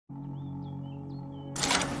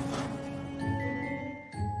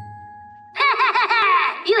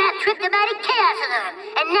triptomatic chaos alarm,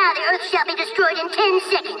 and now the Earth shall be destroyed in 10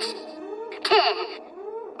 seconds. 10,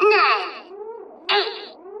 9, 8,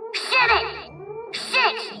 7, 6,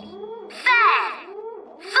 5,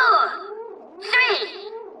 4, 3,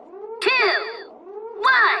 2,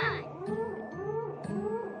 1.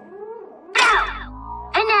 Blow!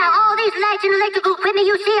 And now all these lights and electrical equipment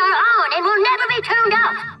you see are on and will never be turned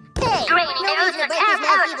off. Hey, Draining the Earth's entire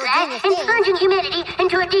power supply and thing. plunging humanity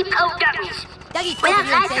into a deep cold darkness. Without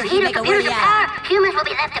lights or heat or computers or power, humans will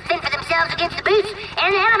be left to fend for themselves against the beasts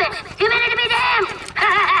and the elements. Humanity be damned!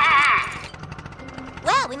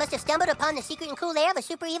 Well, we must have stumbled upon the secret and cool lair of a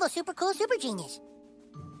super evil, super cool, super genius.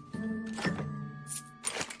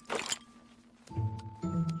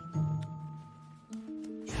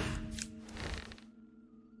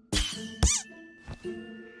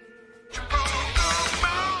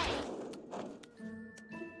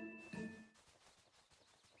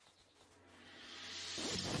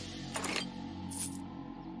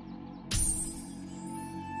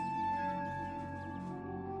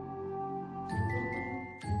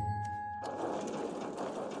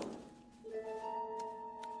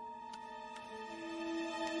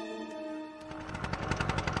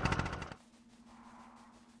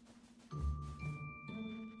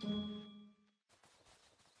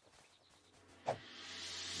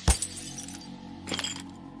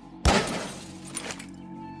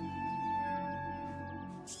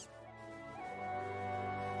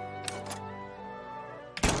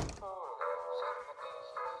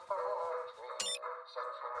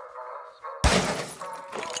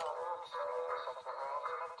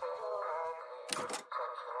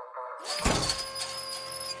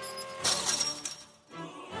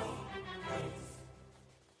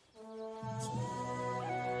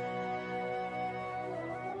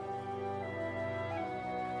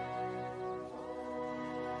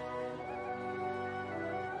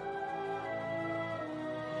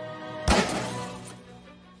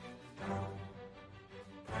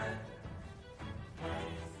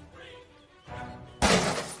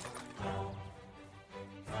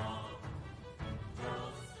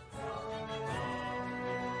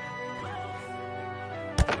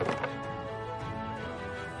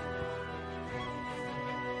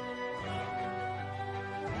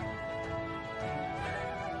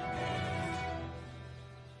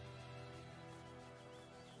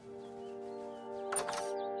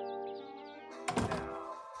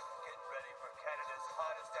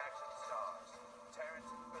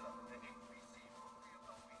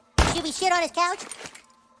 Should we shit on his couch?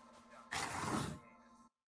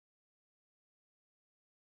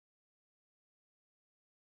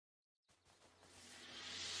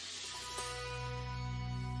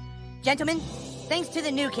 Gentlemen, thanks to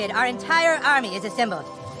the new kid, our entire army is assembled.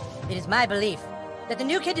 It is my belief that the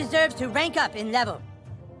new kid deserves to rank up in level.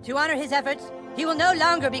 To honor his efforts, he will no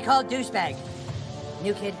longer be called Douchebag.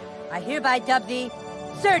 New kid, I hereby dub thee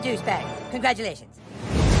Sir Douchebag. Congratulations.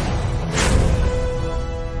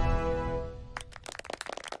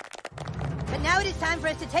 But now it is time for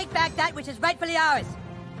us to take back that which is rightfully ours.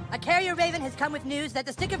 A carrier raven has come with news that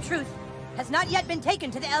the Stick of Truth has not yet been taken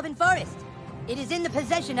to the Elven Forest. It is in the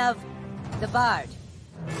possession of the Bard.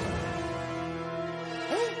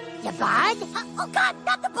 The Bard? Oh God,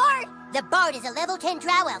 not the Bard! The Bard is a level 10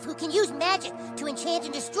 drow elf who can use magic to enchant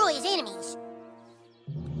and destroy his enemies.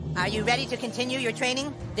 Are you ready to continue your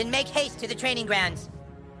training? Then make haste to the training grounds.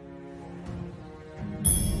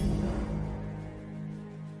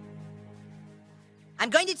 I'm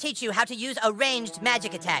going to teach you how to use a ranged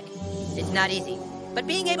magic attack. It's not easy, but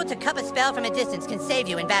being able to cup a spell from a distance can save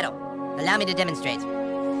you in battle. Allow me to demonstrate.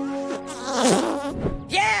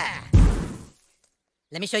 Yeah!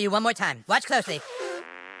 Let me show you one more time. Watch closely.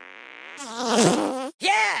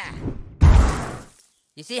 Yeah!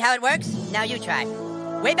 You see how it works? Now you try.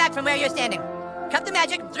 Way back from where you're standing. Cup the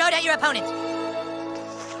magic, throw it at your opponent.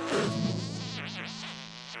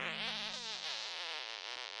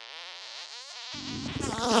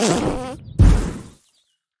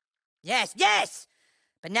 Yes, yes!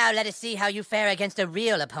 But now let us see how you fare against a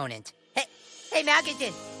real opponent. Hey,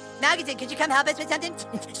 Malkinson! Malkinson, could you come help us with something?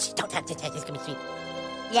 Don't touch it, it's gonna be sweet.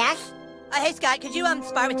 Yes? Hey, Scott, could you,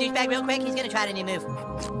 spar with Douchebag real quick? He's gonna try a new move.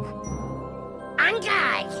 On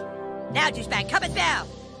guard! Now, Douchebag, cup a spell!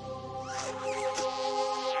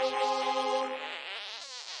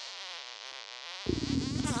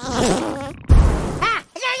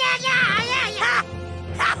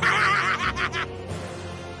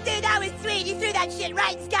 Dude, that was sweet! You threw that shit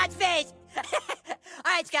right in Scott's face!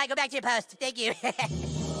 Alright, Scott, go back to your post. Thank you.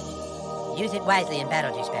 Use it wisely in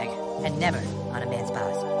battle, Douchebag, and never on a man's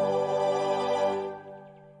paws.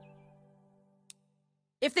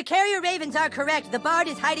 If the carrier ravens are correct, the bard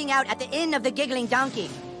is hiding out at the Inn of the Giggling Donkey.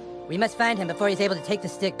 We must find him before he's able to take the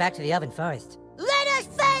stick back to the Elven Forest. Let us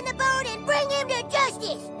find the bard and bring him to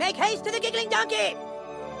justice! Make haste to the Giggling Donkey!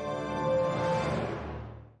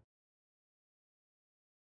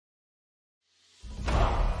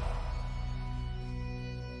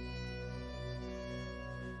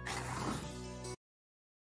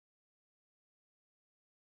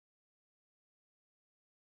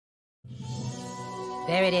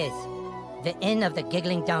 There it is. The Inn of the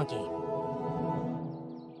Giggling Donkey.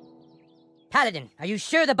 Paladin, are you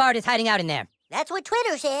sure the bard is hiding out in there? That's what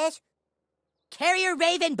Twitter says. Carrier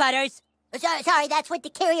Raven, Butters! Sorry, that's what the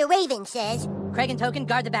carrier raven says. Craig and Token,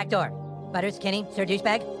 guard the back door. Butters, Kenny, Sir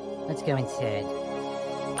Douchebag, let's go inside.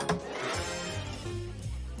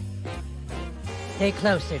 Stay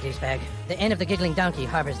close, Sir Douchebag. The Inn of the Giggling Donkey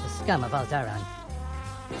harbors the scum of Alzaron.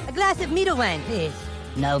 A glass of meadle wine, please.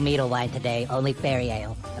 No meadle wine today, only fairy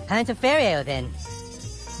ale. A pint of fairy ale, then.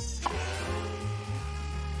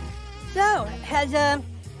 So, has,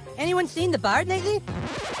 anyone seen the bard lately?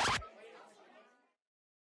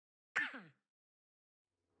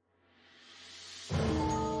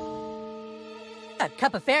 A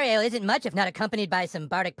cup of fairy ale isn't much if not accompanied by some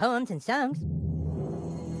bardic poems and songs.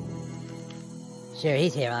 Sure,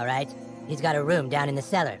 he's here, all right. He's got a room down in the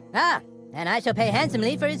cellar. Ah, and I shall pay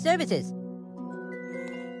handsomely for his services.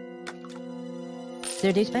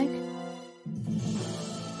 Sir Douchebag?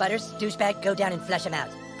 Butters, Douchebag, go down and flush him out.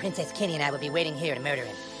 Princess Kenny and I will be waiting here to murder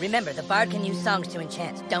him. Remember, the bard can use songs to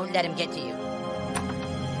enchant. Don't let him get to you.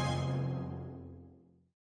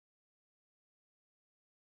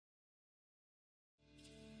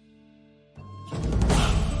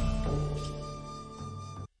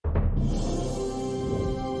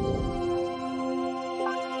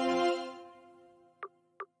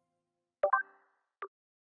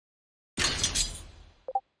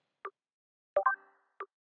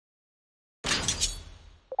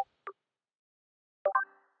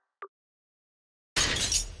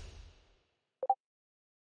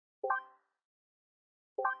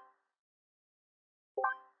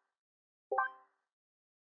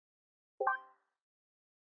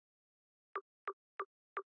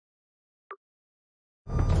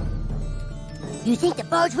 You think the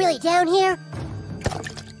bard's really down here?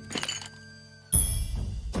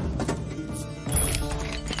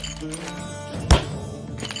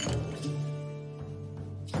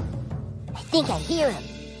 I think I hear him.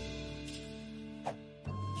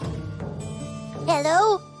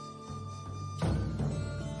 Hello?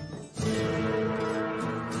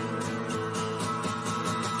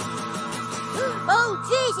 Oh,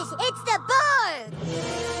 Jesus, it's the bard!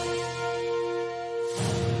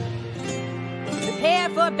 Prepare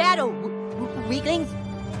for battle, weaklings.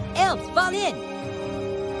 Elves, fall in.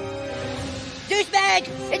 Douchebag!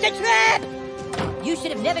 It's a trap! You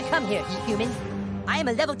should have never come here, humans. I am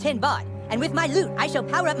a level 10 bard, and with my loot, I shall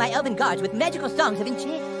power up my elven guards with magical songs of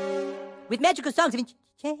enchant. With magical songs of enchant.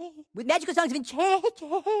 With magical songs of enchant.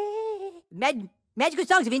 Magical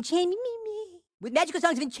songs of enchant. With magical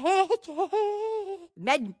songs of enchant.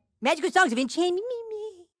 Magical songs of enchant.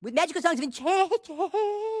 With magical songs of enchant.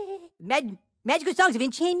 Magical songs of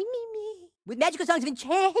enchant. With magical songs of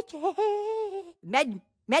enchant.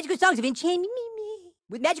 Magical songs of enchant.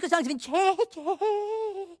 With magical songs of enchant.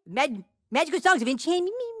 Magical songs of enchant.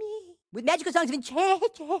 With magical songs of enchant.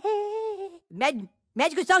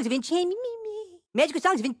 Magical songs of enchant. Magical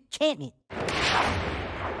songs of enchantment.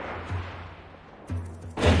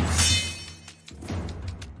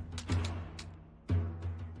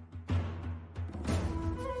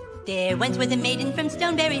 There once was a maiden from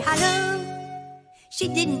Stoneberry Hollow. She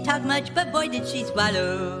didn't talk much, but boy did she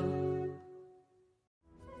swallow.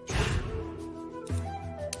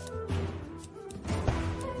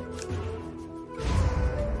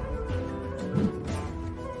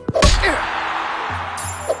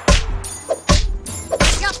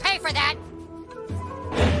 You'll pay for that!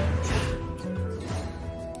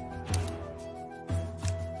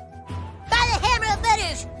 By the hammer of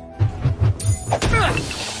Butters!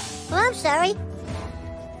 Well, I'm sorry.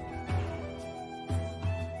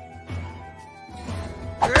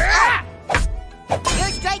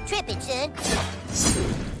 You're straight tripping, son.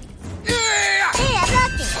 Hey, I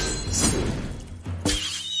blocked him.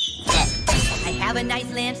 I have a nice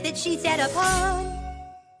lance that she set upon.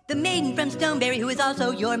 The maiden from Stoneberry who is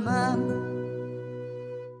also your mom.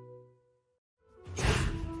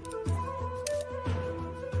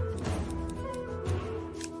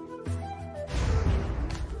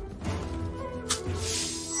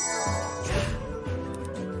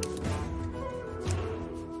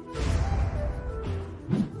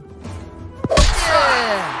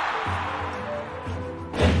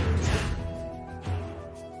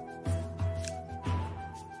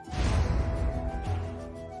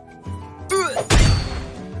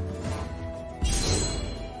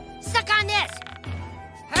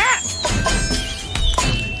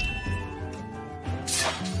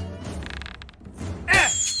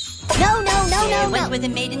 was a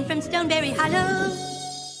maiden from Stoneberry Hollow.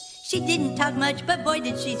 She didn't talk much, but boy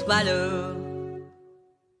did she swallow.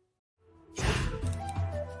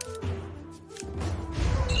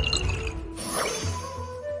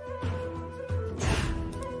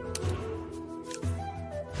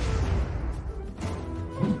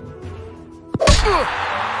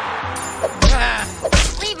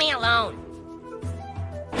 Leave me alone.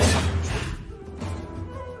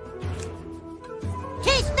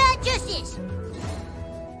 Taste that justice!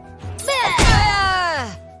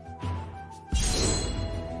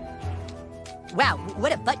 Wow,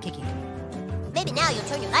 what a butt kicking. Maybe now you'll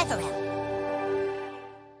turn your life around.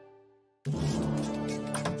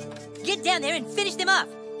 Get down there and finish them off.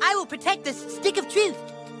 I will protect the stick of truth.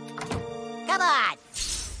 Come on!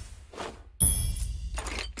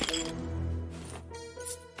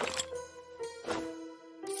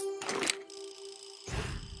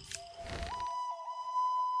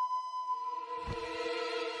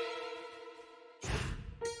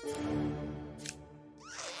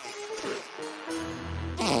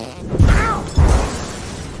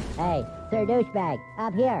 Hey, Sir Douchebag,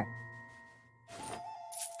 up here.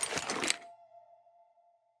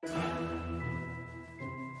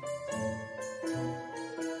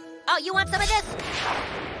 Oh, you want some of this?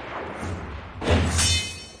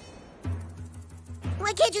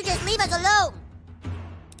 Why can't you just leave us alone?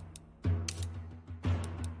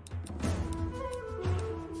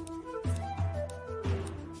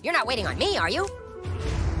 You're not waiting on me, are you?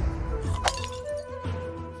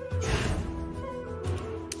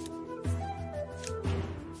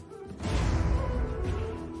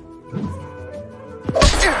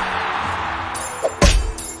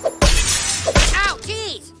 Ow,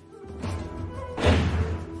 jeez!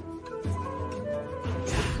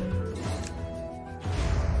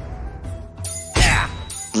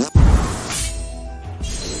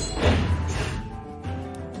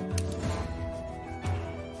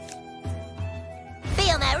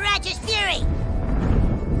 Feel my righteous fury!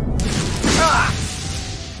 Oh!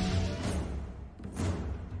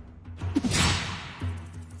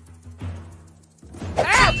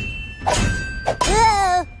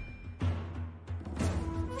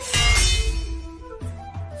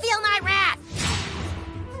 Feel my wrath!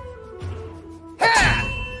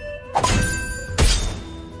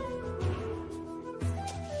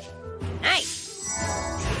 Nice!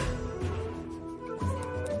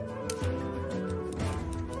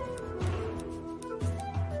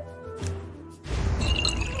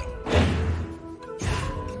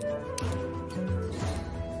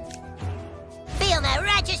 Feel my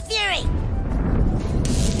righteous fury!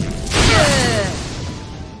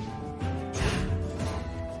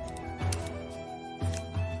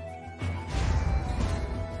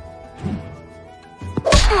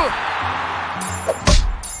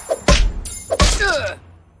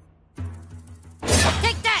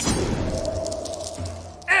 Take that!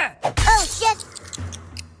 Oh, shit!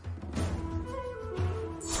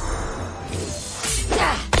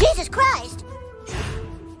 Jesus Christ!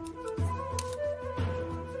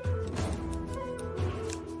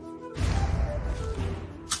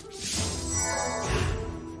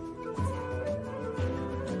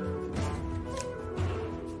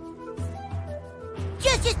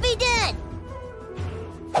 Justice be done!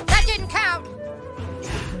 That didn't count!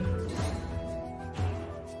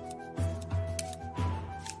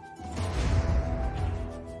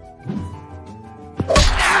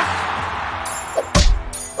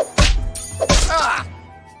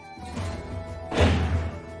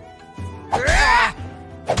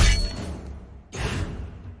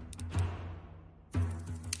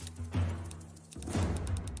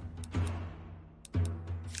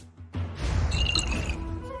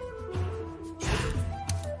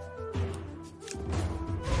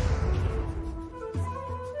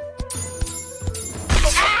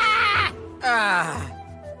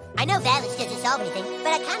 I know violence doesn't solve anything,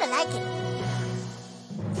 but I kinda like it.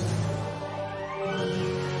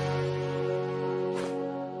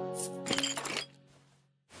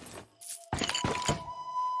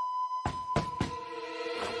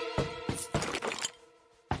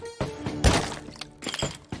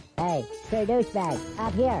 Hey, Sir Douchebag,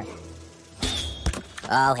 up here.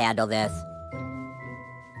 I'll handle this.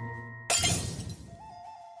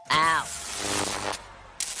 Ow.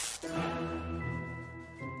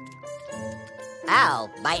 Ow,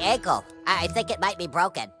 my ankle. I think it might be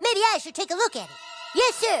broken. Maybe I should take a look at it.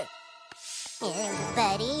 Yes, sir. Here,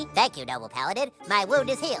 buddy. Thank you, noble paladin. My wound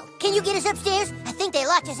is healed. Can you get us upstairs? I think they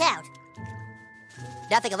locked us out.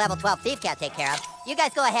 Nothing a level 12 thief can't take care of. You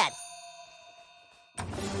guys go ahead.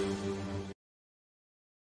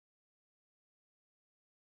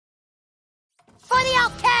 For the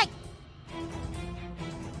Elf King!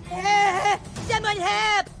 Someone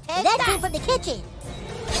help! That came from the kitchen.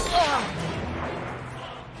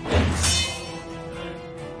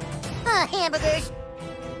 Hamburgers.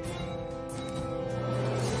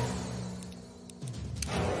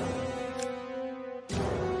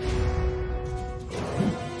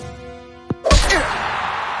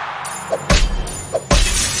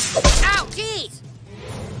 Ow, jeez!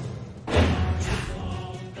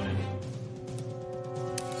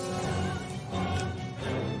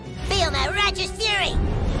 Feel my righteous fury!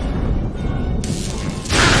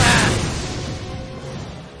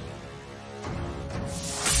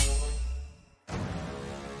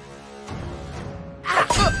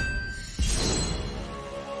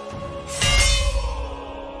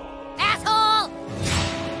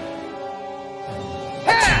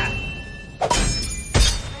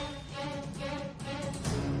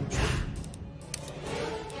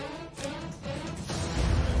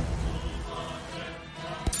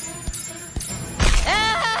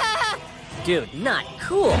 Dude, not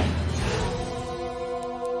cool.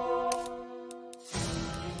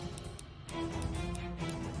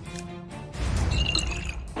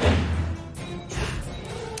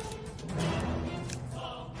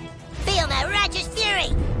 Feel my righteous fury!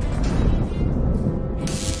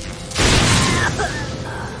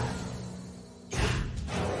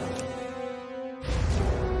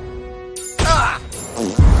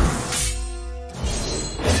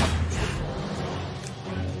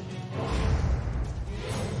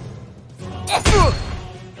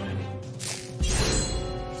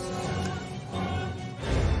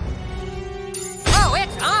 Oh,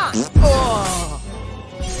 it's on!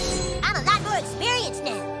 I'm a lot more experienced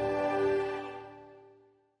now.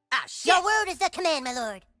 Ah, shit! Your word is the command, my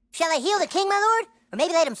lord. Shall I heal the king, my lord? Or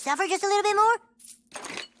maybe let him suffer just a little bit more?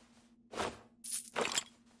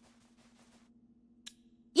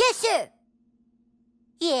 Yes, sir!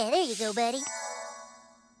 Yeah, there you go, buddy.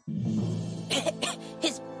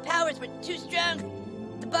 His powers were too strong.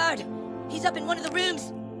 The bard, he's up in one of the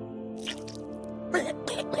rooms.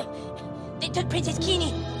 They took Princess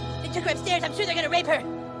Keene. They took her upstairs. I'm sure they're gonna rape her.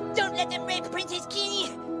 Don't let them rape Princess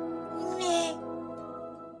Keene.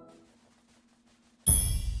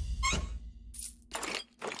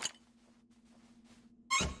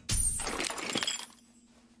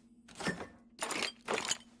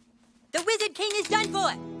 The Wizard King is done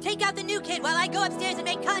for. Take out the new kid while I go upstairs and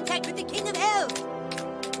make contact with the King of Hell.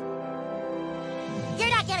 You're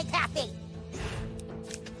not getting past me!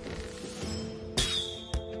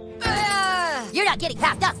 You're not getting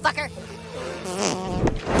past us, fucker!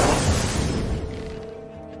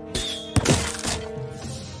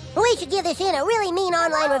 We should give this inn a really mean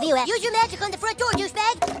online review. Use your magic on the front door,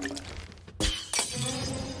 douchebag!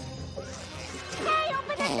 Hey,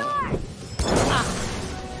 open the door!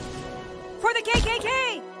 For the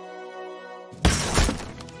KKK!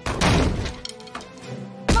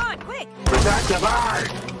 Come on, quick! Protect the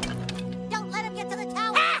bard! Don't let him get to the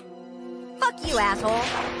tower! Ah! Fuck you, asshole!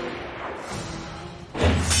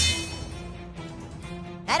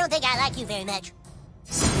 I don't think I like you very much.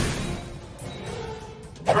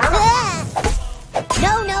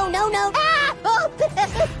 No, no, no, no! Ah! Oh!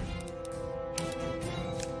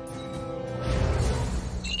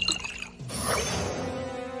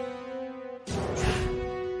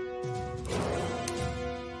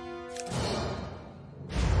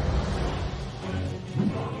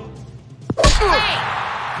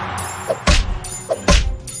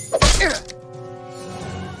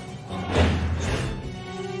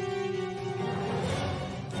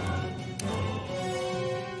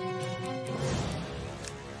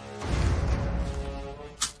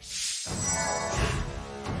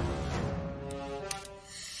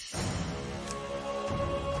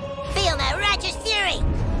 Feel my righteous fury!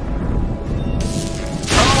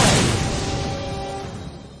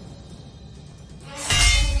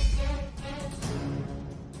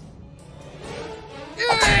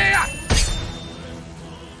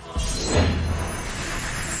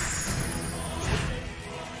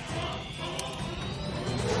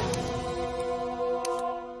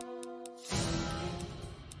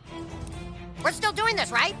 We're still doing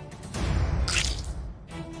this, right?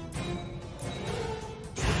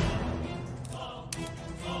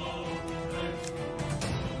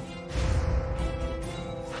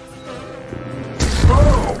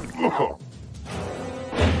 Oh!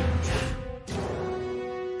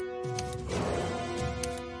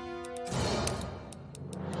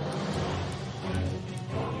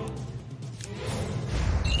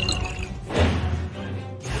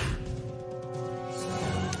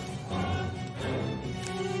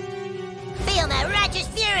 Feel my righteous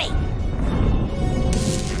fury!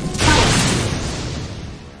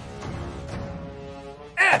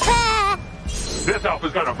 This elf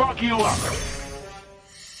is gonna fuck you up.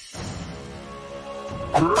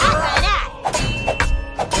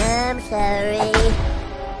 I'm sorry.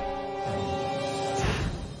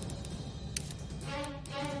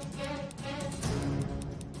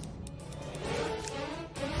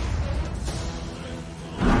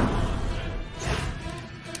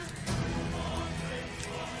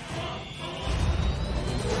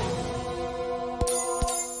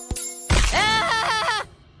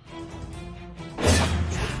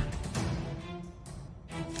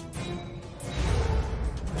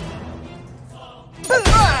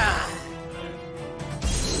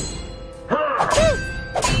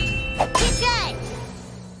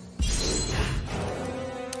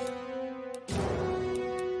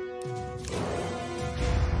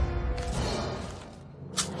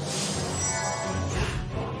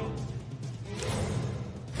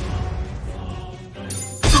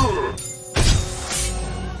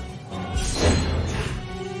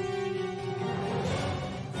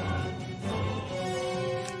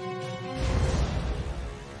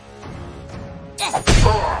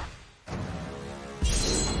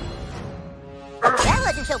 That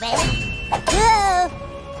wasn't so bad. Whoa!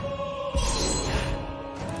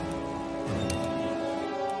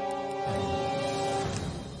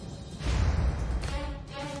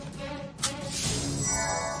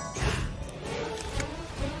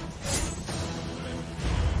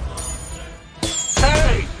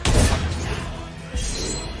 Hey!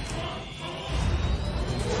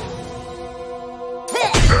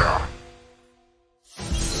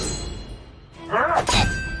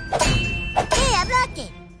 Hey, I blocked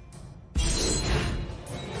it.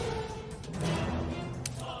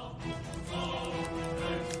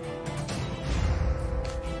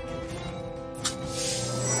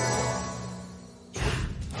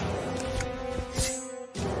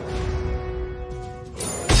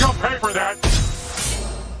 You'll pay for that!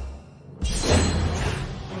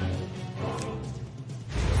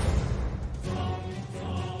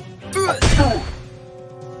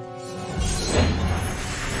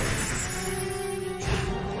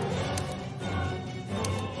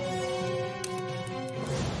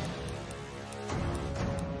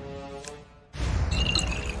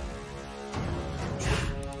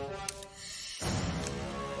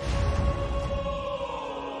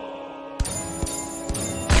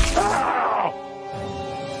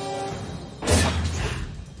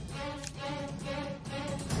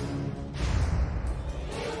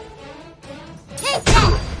 Take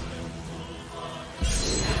that!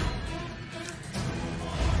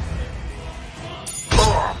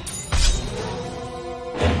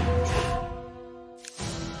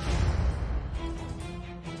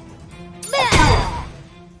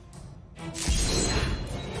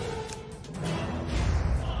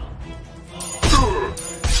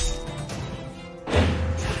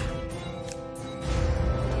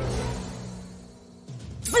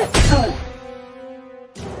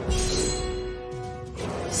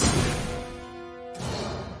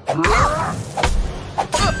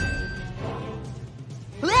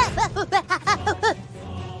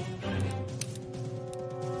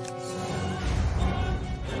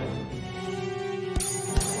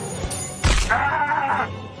 Ah!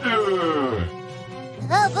 Ugh.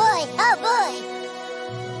 Oh boy, oh boy!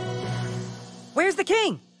 Where's the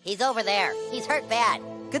king? He's over there. He's hurt bad.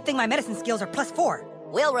 Good thing my medicine skills are +4.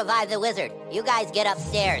 We'll revive the wizard. You guys get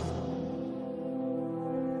upstairs.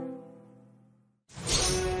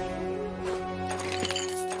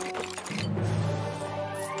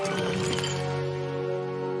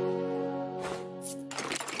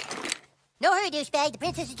 No hurry, douchebag. The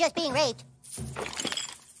princess is just being raped.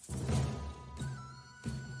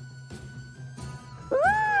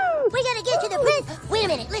 We gotta get to the prince. Wait a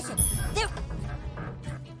minute, listen.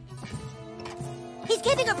 He's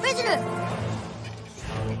keeping a prisoner.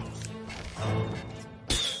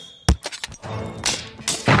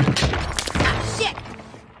 Ah, shit!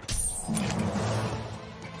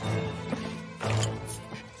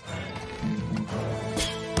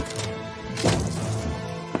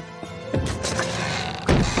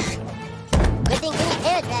 Good thing Kenny's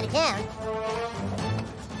parents are out of town.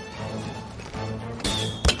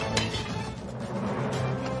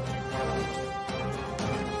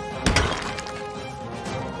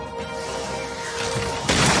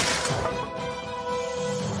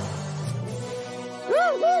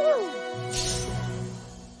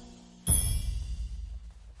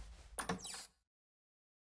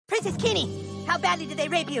 Princess Kenny, how badly did they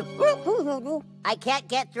rape you? I can't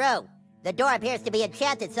get through. The door appears to be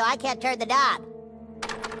enchanted, so I can't turn the knob.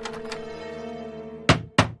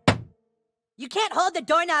 You can't hold the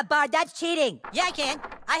doorknob, Bard. That's cheating. Yeah, I can.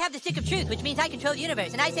 I have the stick of truth, which means I control the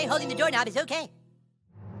universe, and I say holding the doorknob is okay.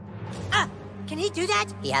 Ah! Can he do that?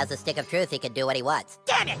 He has the stick of truth. He can do what he wants.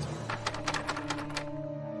 Damn it!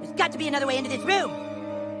 There's got to be another way into this room.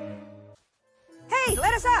 Hey,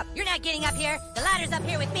 let us up! You're not getting up here. The ladder's up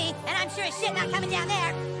here with me, and I'm sure as shit not coming down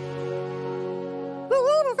there. Well,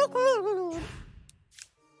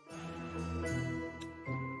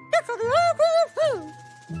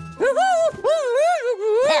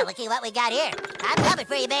 looky what we got here. I'm coming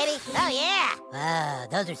for you, baby. Oh, yeah. Oh,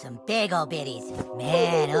 those are some big old biddies.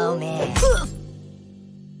 Man, oh man.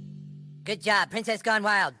 Good job, Princess Gone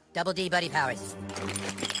Wild. Double D buddy powers.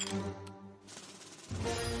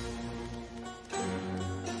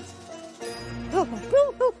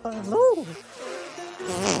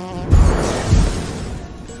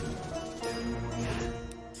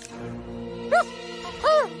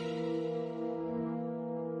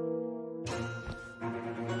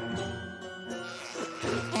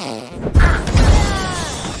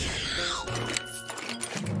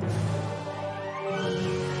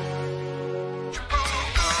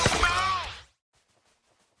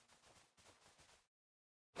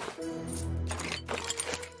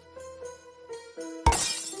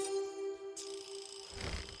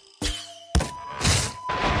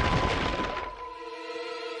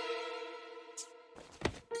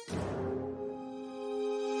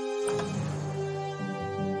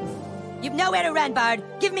 You've nowhere to run, Bard.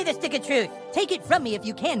 Give me the stick of truth. Take it from me if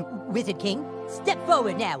you can, Wizard King. Step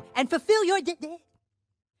forward now and fulfill your Step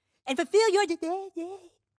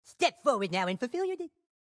forward now and fulfill your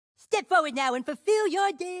Step forward now and fulfill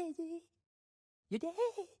your Your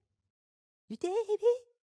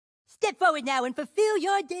Step forward now and fulfill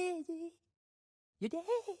your Your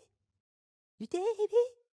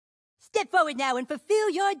Step forward now and fulfill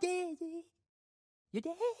your Your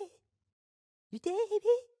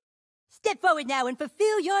Step forward now and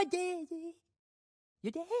fulfill your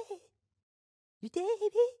Your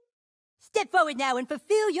Step forward now and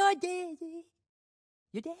fulfill your Your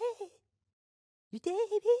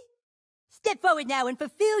Step forward now and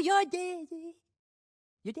fulfill your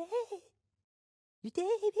Your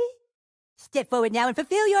Step forward now and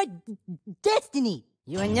fulfill your destiny.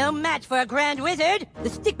 You are no match for a grand wizard. The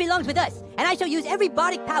stick belongs with us, and I shall use every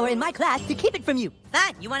bardic power in my class to keep it from you.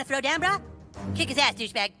 Fine, you want to throw down, brah? Kick his ass,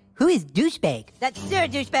 douchebag. Who is douchebag? That's Sir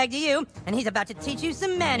Douchebag to you, and he's about to teach you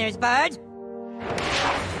some manners, Bard.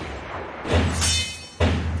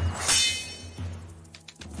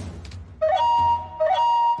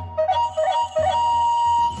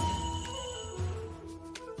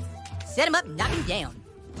 Set him up, knock him down.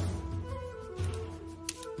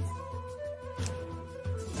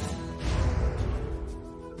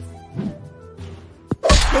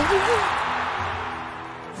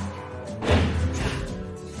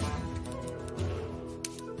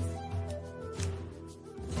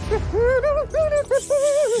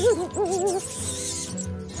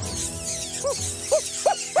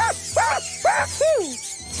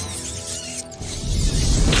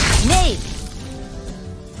 Nay!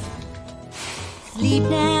 Sleep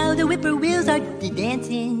now, the whippoorwills are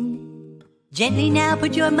dancing. Gently now,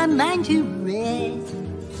 put your mind to rest.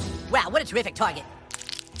 Wow, what a terrific target.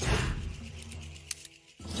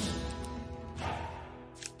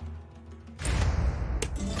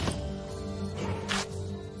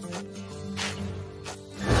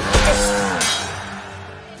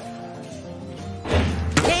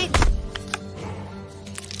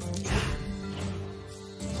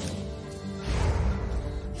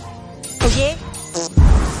 Yeah?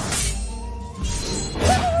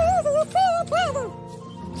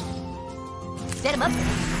 Set him up,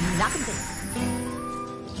 knock him down.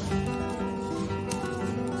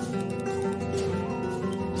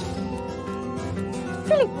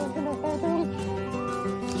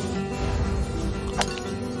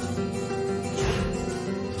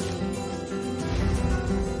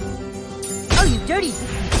 Oh, you dirty bitch.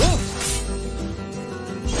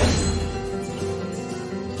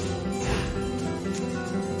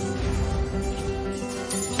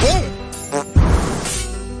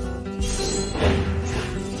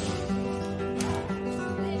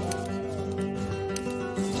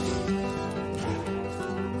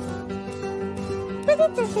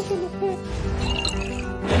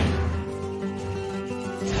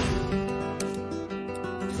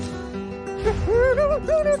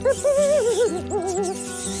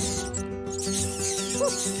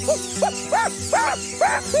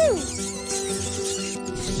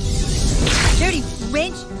 Dirty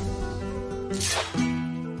wench!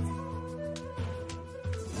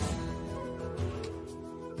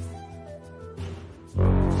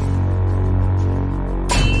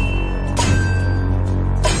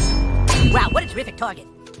 terrific target.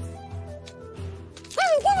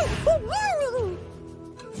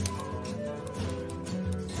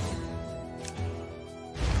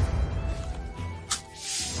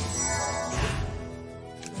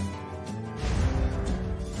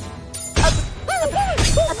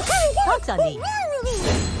 Thoughts on me?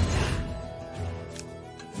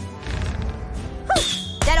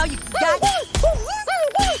 That all you got?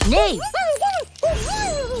 Nay!